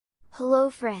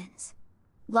Hello friends!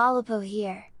 Lolipo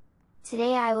here!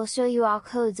 Today I will show you all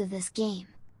codes of this game.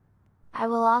 I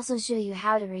will also show you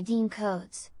how to redeem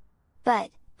codes. But,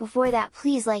 before that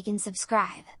please like and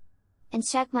subscribe! And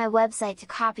check my website to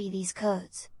copy these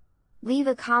codes. Leave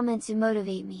a comment to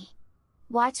motivate me.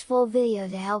 Watch full video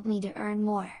to help me to earn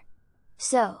more.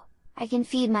 So, I can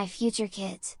feed my future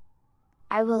kids.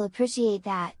 I will appreciate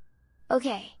that.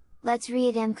 Okay, let's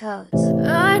redeem codes.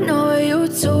 I know you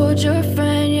told your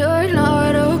friend you're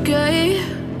not okay,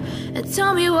 and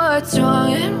tell me what's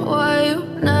wrong and why you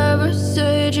never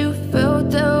said you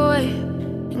felt that way.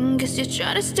 And guess you're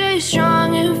trying to stay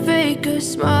strong and fake a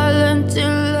smile until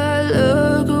I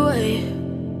look away.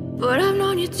 But I've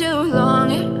known you too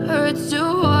long, it hurts to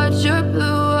watch your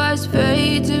blue eyes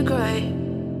fade to gray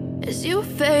as you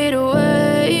fade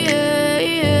away,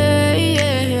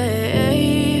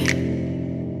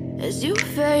 as you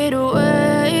fade away.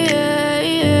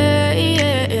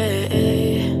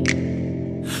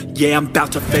 Yeah, I'm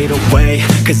about to fade away,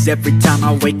 cause every time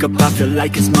I wake up I feel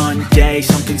like it's Monday.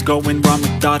 Something's going wrong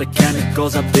with all the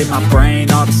chemicals up in my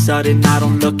brain. All of a sudden I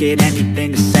don't look at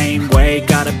anything the same way.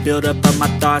 Got a build up of my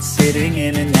thoughts sitting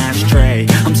in an ashtray.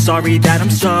 I'm sorry that I'm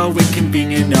so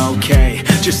inconvenient, okay.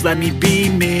 Just let me be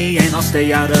me and I'll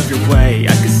stay out of your way.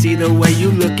 I can see the way you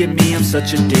look at me, I'm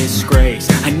such a disgrace.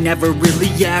 I never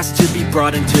really asked to be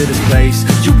brought into this place.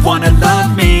 You wanna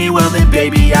love me? Well then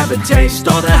baby have a taste.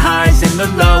 All the highs and the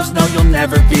lows, no you'll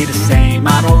never be the same.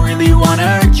 I don't really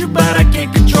wanna hurt you but I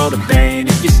can't control the pain.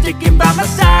 If you're sticking by my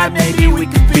side maybe we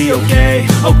could be okay.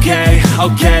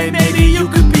 Okay, maybe you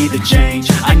could be the change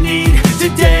I need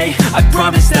today. I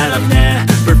promise that I've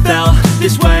never felt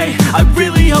this way. I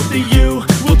really hope that you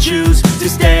will choose to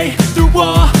stay through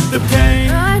all the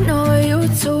pain. I know you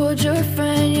told your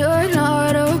friend you're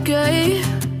not okay,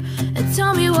 and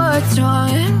tell me what's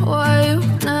wrong and why you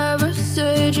never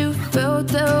said you felt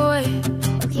that way.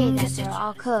 Okay, that's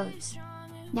all codes.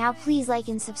 Now please like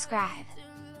and subscribe.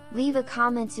 Leave a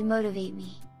comment to motivate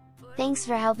me. Thanks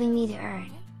for helping me to earn.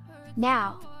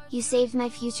 Now, you saved my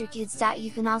future kids.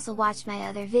 You can also watch my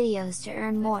other videos to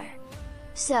earn more.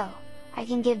 So, I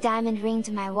can give diamond ring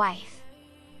to my wife.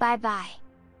 Bye bye.